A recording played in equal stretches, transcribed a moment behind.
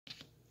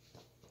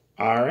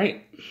All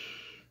right.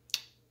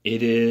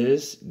 It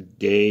is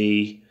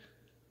day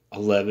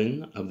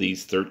 11 of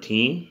these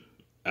 13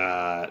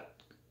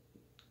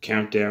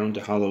 countdown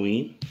to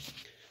Halloween.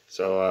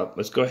 So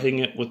let's go ahead and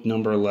get with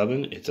number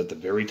 11. It's at the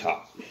very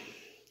top.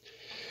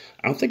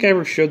 I don't think I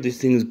ever showed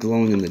these things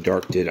glowing in the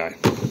dark, did I?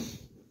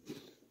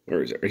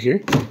 Where is it? Right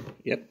here?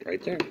 Yep,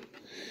 right there.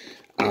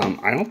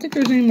 I don't think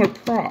there's any more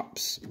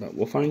props, but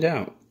we'll find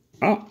out.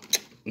 Oh,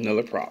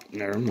 another prop.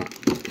 Never mind.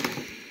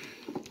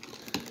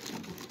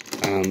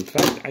 In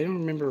fact, I don't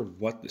remember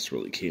what this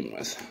really came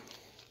with.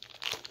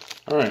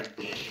 Alright.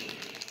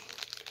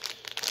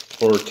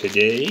 For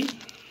today,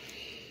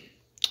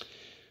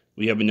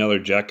 we have another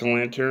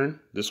jack-o'-lantern.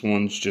 This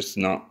one's just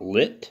not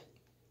lit.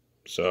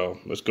 So,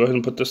 let's go ahead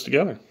and put this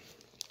together.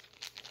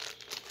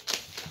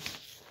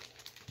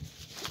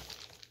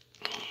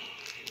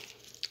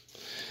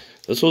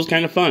 This was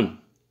kind of fun.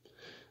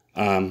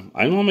 I don't know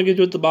what I'm going to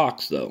do with the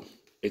box, though.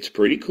 It's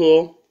pretty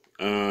cool.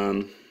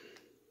 I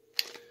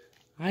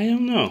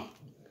don't know.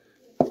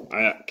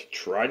 I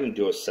tried to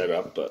do a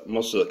setup, but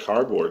most of the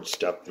cardboard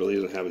stuff really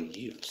doesn't have any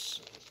use.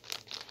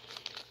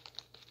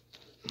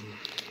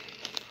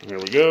 There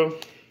we go.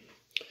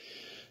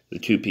 The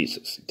two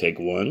pieces. Take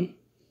one.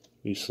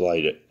 You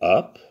slide it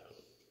up.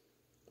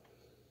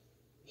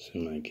 So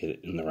you might get it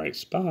in the right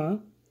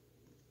spot.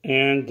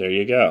 And there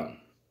you go.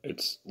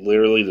 It's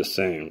literally the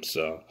same.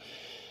 So,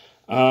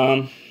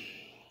 pumpkin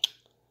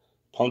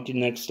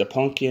next to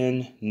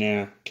pumpkin.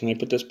 Nah. Can I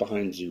put this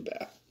behind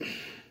Zubat?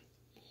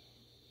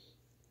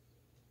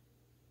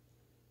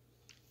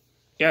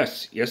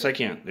 Yes I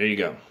can. There you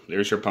go.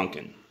 There's your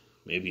pumpkin.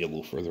 Maybe a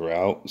little further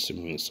out,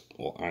 assuming this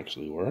will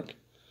actually work.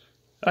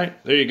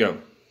 Alright, there you go.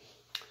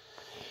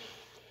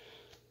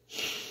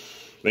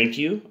 Thank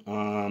you.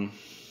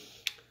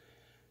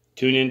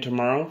 Tune in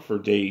tomorrow for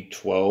day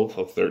 12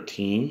 of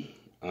 13.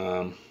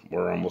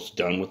 We're almost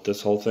done with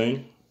this whole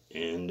thing.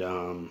 And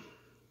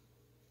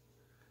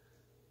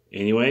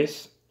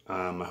anyways,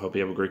 I hope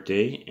you have a great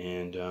day,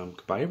 and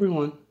goodbye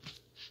everyone.